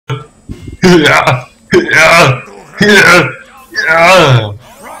Yeah, yeah, yeah, yeah.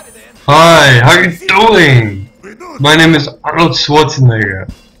 Hi, how you doing? My name is Arnold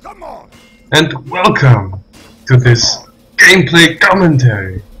Schwarzenegger, and welcome to this gameplay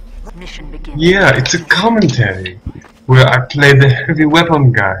commentary. Yeah, it's a commentary where I play the heavy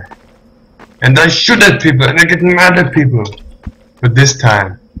weapon guy, and I shoot at people and I get mad at people. But this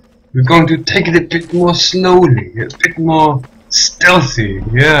time, we're going to take it a bit more slowly, a bit more stealthy.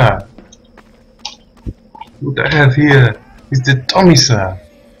 Yeah. What I have here is the Tommysa.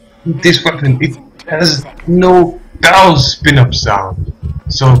 This weapon, it has no barrel spin-up sound,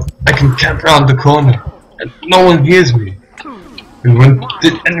 so I can camp around the corner and no one hears me. And when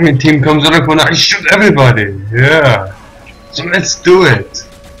the enemy team comes around the corner, I shoot everybody. Yeah. So let's do it.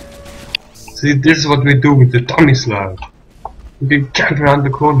 See, this is what we do with the Tommysa. We can camp around the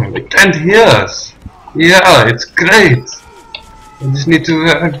corner. They can't hear us. Yeah, it's great. I just need to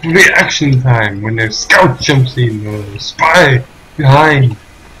have reaction time when a scout jumps in or a spy behind.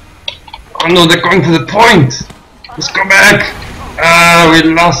 Oh no, they're going for the point! Let's go back! Ah,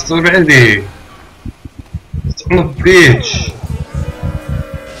 we lost already! Son of a bitch!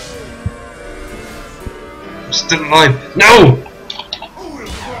 I'm still alive. No!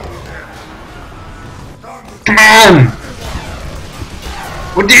 Come on!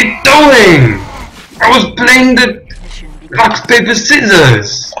 What are you doing? I was playing the rock, paper,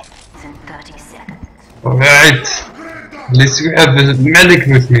 scissors! Alright. At least we have a medic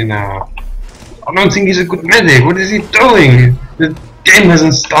with me now. I don't think he's a good medic. What is he doing? The game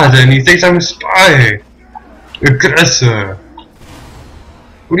hasn't started and he thinks I'm a spy. Aggressor.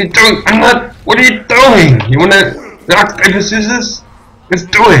 What are you doing? I'm not. What are you doing? You wanna rock, paper, scissors? Let's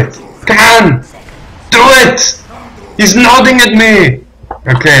do it. Come on! Do it! He's nodding at me!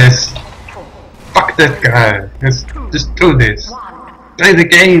 Okay, let's fuck that guy. Let's just do this. Play the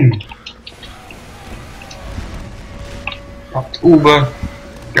game. October.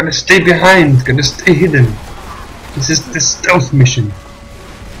 Gotta stay behind. Gotta stay hidden. This is the stealth mission.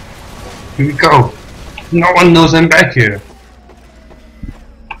 Here we go. No one knows I'm back here.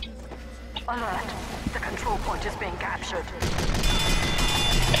 Alert. The control point is being captured.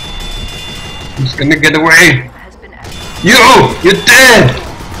 I'm just gonna get away. You're dead!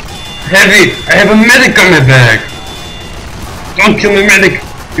 Heavy! I have a medic on my back! Don't kill my medic!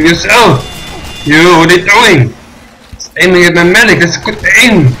 Kill yourself! You, what are you doing? It's aiming at my medic, that's a good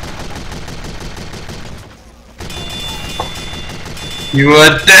aim! You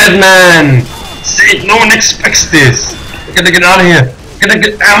are dead, man! See, no one expects this! I gotta get out of here! I gotta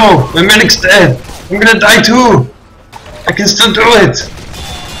get ammo! My medic's dead! I'm gonna die too! I can still do it!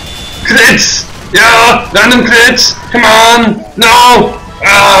 Crits! Yeah! Random crits! Come on! No!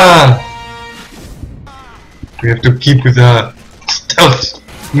 Ah! We have to keep with the stealth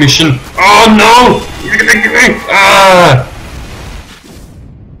mission. Oh no! You're gonna get me! Ah!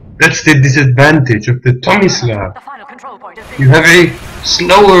 That's the disadvantage of the Tommysa. You have a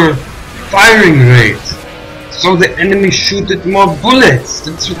slower firing rate, so the enemy shoot at more bullets.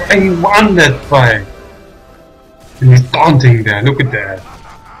 That's why he won that fight. And he's taunting there. Look at that.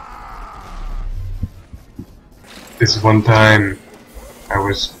 This one time I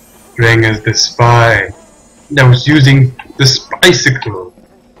was playing as the spy and I was using the bicycle,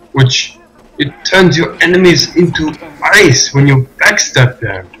 which it turns your enemies into ice when you backstab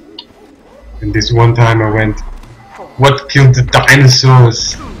them. And this one time I went, what killed the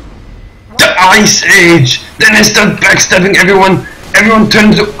dinosaurs? The Ice Age! Then I start backstabbing everyone. Everyone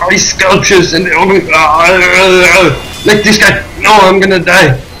turns to ice sculptures and they all go, like this guy. No, I'm gonna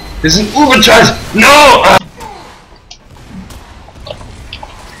die. There's an overcharge. No!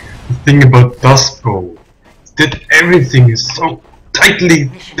 The thing about Dust Bowl is that everything is so tightly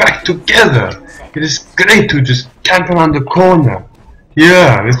packed together. It is great to just camp around the corner.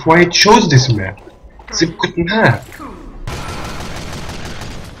 Yeah, that's why I chose this map. It's a good map.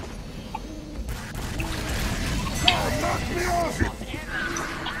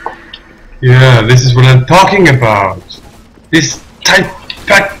 Yeah, this is what I'm talking about. This tight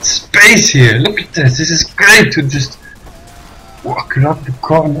packed space here. Look at this. This is great to just walk around the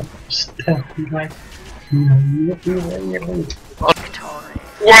corner. Stealthy like.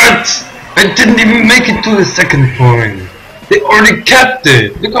 What? I didn't even make it to the second point. They already kept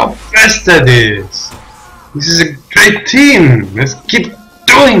it. Look how fast that is. This is a great team. Let's keep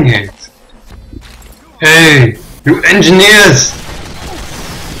doing it. Hey, you engineers.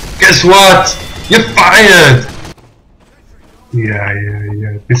 Guess what? You're fired.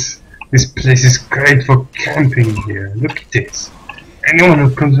 Yeah. This place is great for camping here. Look at this. Anyone who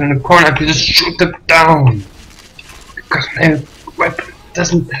comes in the corner, I can just shoot them down. Because my weapon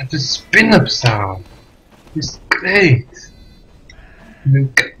doesn't have a spin-up sound. It's great.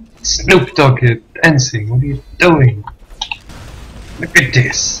 Snoop Dogg here dancing. What are you doing? Look at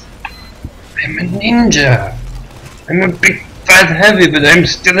this. I'm a ninja. I'm a big fat heavy, but I'm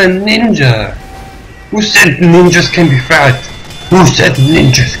still a ninja. Who said ninjas can be fat? Who said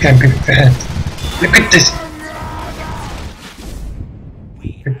ninjas can be fat? Look at this.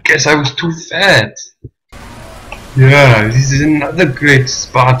 I guess I was too fat. Yeah, this is another great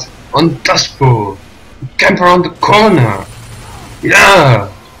spot on Dust Bowl. Camp around the corner. Yeah.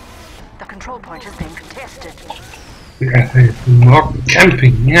 The control point is being contested. Yeah, more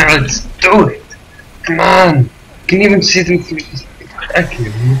camping. Yeah, let's do it. Come on. You can even see them through this back here.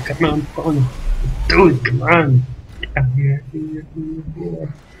 You come around the corner. Do it, come on.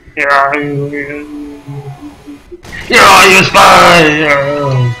 Yeah, you spy!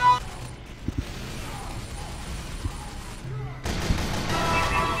 Yeah.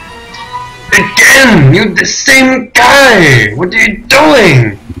 Again! You're the same guy! What are you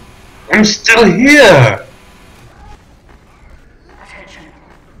doing? I'm still here! Attention.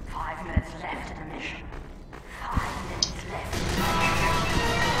 5 minutes left in the mission. 5 minutes left.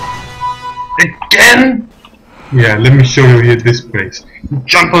 Again? Yeah, let me show you here this place. You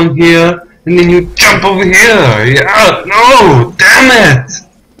jump on here, and then you jump over here. Yeah, no! Damn it!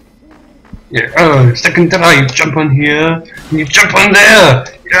 Yeah, second try, you jump on here, and you jump on there.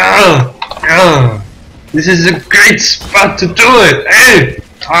 Yeah, yeah. This is a great spot to do it. Hey!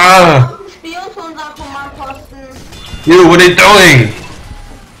 You, what are you doing?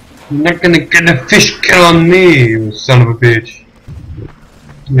 You're not gonna get a fish kill on me, you son of a bitch.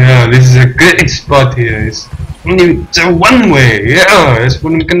 Yeah, this is a great spot here. It's only a one way. Yeah, that's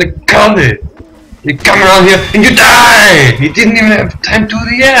what I'm gonna call it. You come around here and you die! You didn't even have time to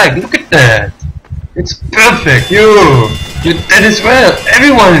react. Look at that. It's perfect. You're dead as well.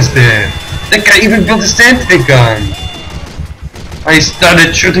 Everyone is dead. That guy even built a sentry gun. I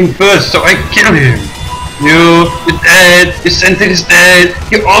started shooting first, so I killed him. You're dead. Your sentry is dead.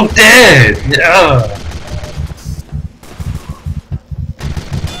 You're all dead. Yeah.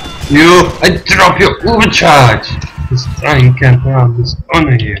 I drop your overcharge. Just try and camp around this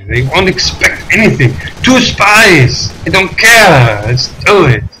corner here. They won't expect anything. 2 spies. I don't care. Let's do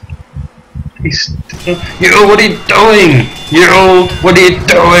it. What are you doing? What are you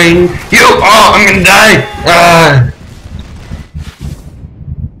doing? Oh, I'm gonna die.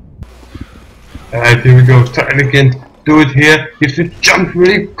 Alright, here we go. Try it again. Do it here. You have to jump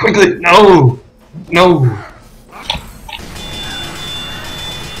really quickly. No.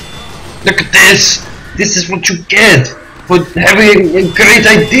 Look at this! This is what you get for having a great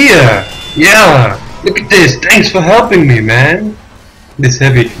idea! Yeah! Look at this! Thanks for helping me, man! This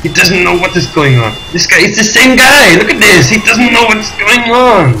heavy, he doesn't know what is going on. This guy is the same guy! Look at this! He doesn't know what's going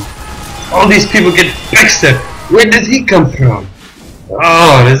on! All these people get backstabbed. Where did he come from?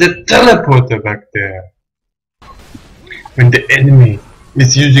 Oh, there's a teleporter back there. When the enemy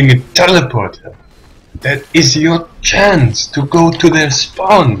is using a teleporter, that is your chance to go to their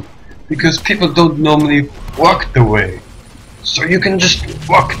spawn. Because people don't normally walk the way. So you can just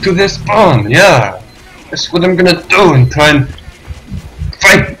walk to their spawn, yeah. That's what I'm gonna do and try and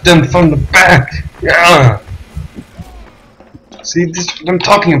fight them from the back, yeah. See, this is what I'm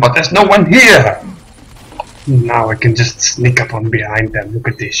talking about, there's no one here. Now I can just sneak up on behind them, look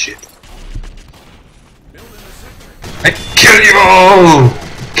at this shit. I kill you all!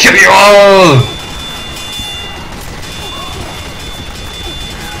 Kill you all!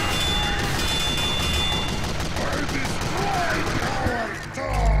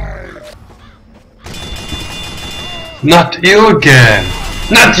 Not you again!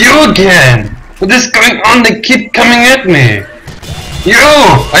 Not you again! What is going on? They keep coming at me!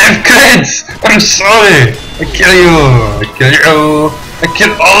 I have crits! I'm sorry! I kill you! I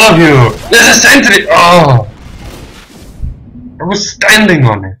kill all of you! There's a sentry! Oh! I was standing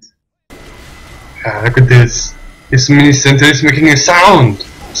on it. Look at this. This mini sentry is making a sound!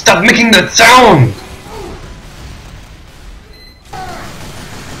 Stop making that sound!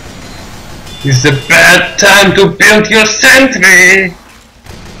 It's a bad time to build your sentry!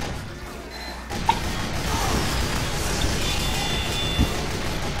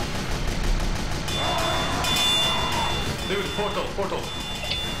 Dude, portal.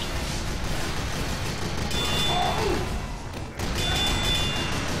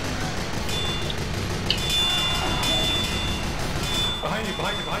 Behind you.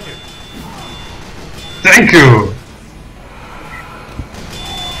 Thank you!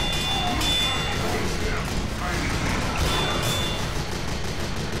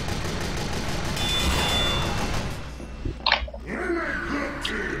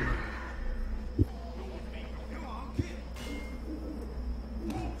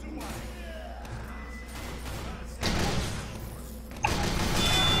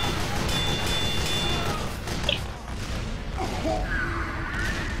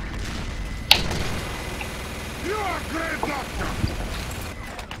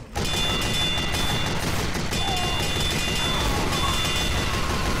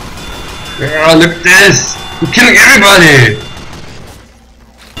 Oh, look at this! I'm killing everybody!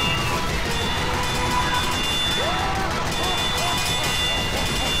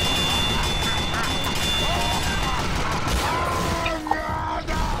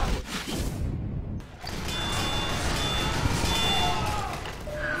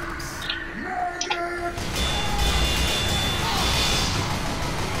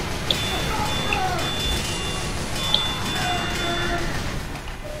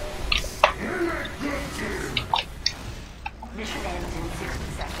 Mission ends in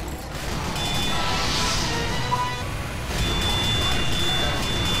 60 seconds.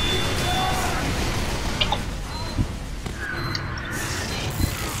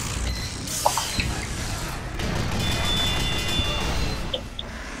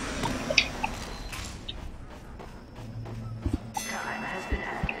 Time has been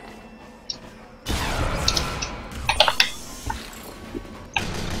added.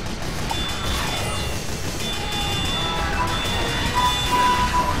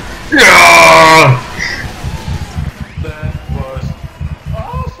 Yeah! That was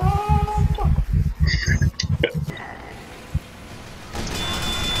awesome!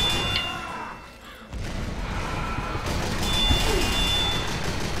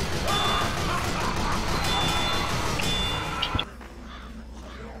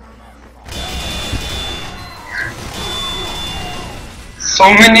 So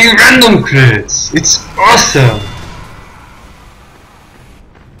many random crits! It's awesome!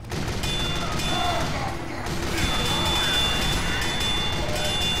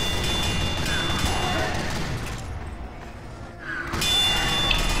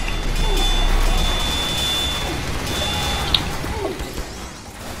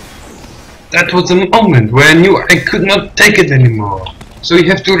 That was a moment where I knew I could not take it anymore. So you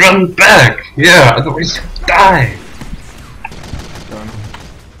have to run back. Yeah, otherwise you die.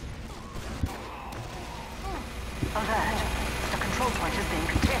 Alert. The control point is being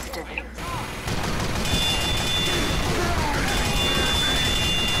contested.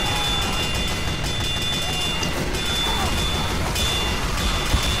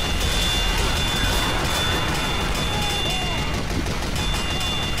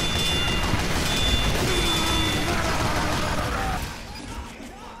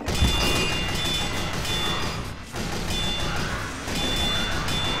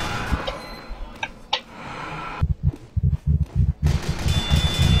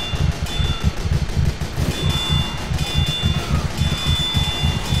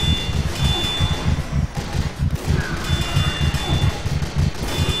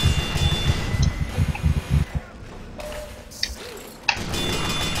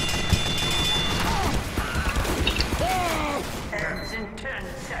 Ends in 10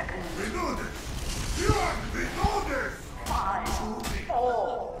 seconds. We do this! We do this! 5, 4, 3, 2,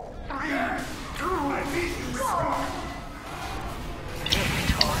 1.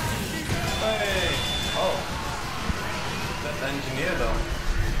 Hey! Oh. That's engineer though.